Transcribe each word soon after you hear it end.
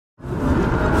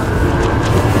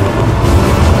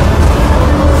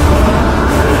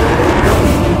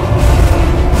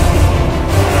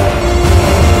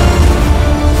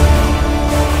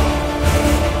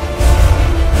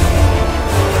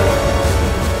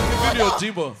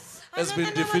demon has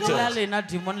been defeated.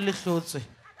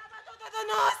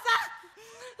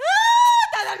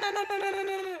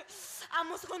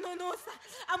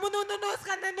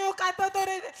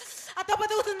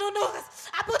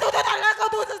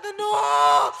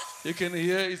 You can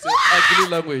hear it's an ugly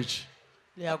language.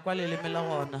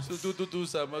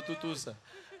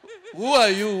 Who are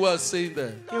you who are saying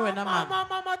that?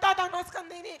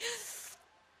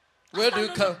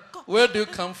 Where do you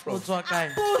come from?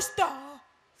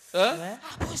 Huh?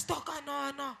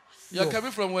 You're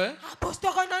coming from where?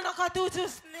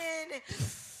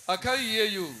 I can't hear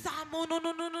you.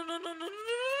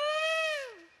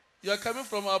 You're coming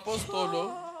from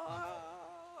Apostolo.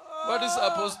 What is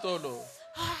Apostolo?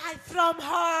 From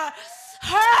her.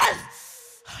 Hers.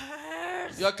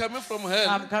 You're coming from hell.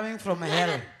 I'm coming from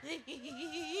hell.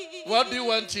 What do you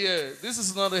want here? This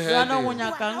is not a hell.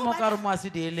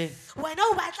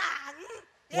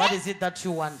 What is it that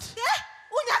you want?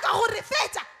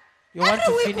 You want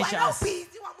to finish us.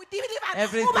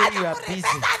 Everything you are busy.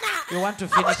 You want to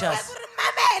finish us.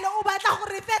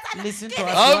 Listen to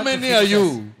us. How many are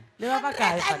you?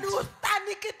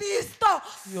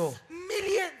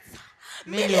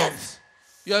 Millions.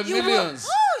 You are millions.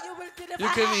 You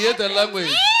can hear the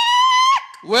language.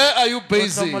 Where are you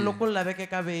basing? I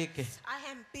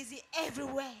am busy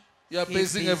everywhere. You are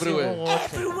basing everywhere.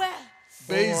 Everywhere.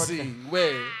 Basing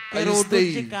where? Are you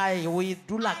staying? I am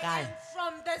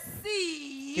from the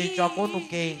sea.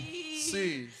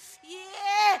 Sea.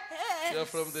 Yeah. You are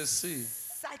from the sea.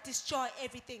 I destroy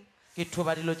everything.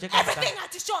 Everything I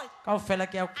destroyed. I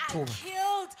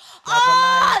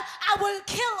will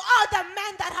kill all the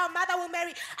men that her mother will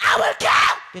marry. I will kill.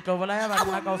 I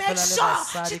will make sure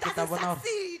she doesn't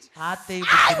succeed. I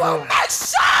will make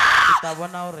sure.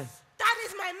 That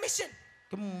is my mission.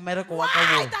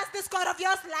 Why does this God of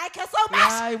yours like her so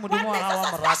much? What makes her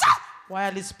so special? Why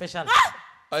are you special?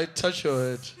 I touch your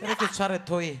head.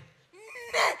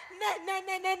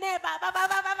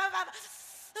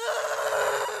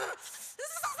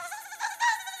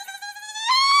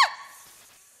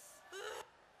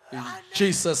 In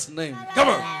Jesus' name. Come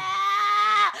on.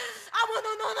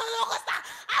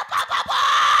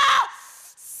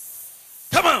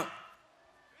 Come on.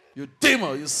 You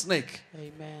demon, you snake.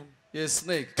 Amen. You're a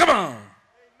snake. Come on.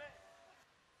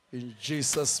 In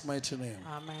Jesus' mighty name.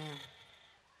 Amen.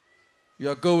 You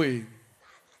are going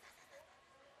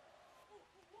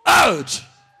out.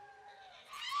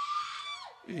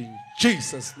 In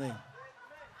Jesus' name.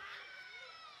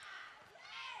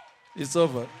 It's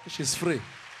over. She's free.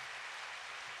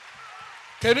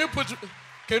 Can you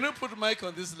put mic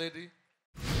on this lady?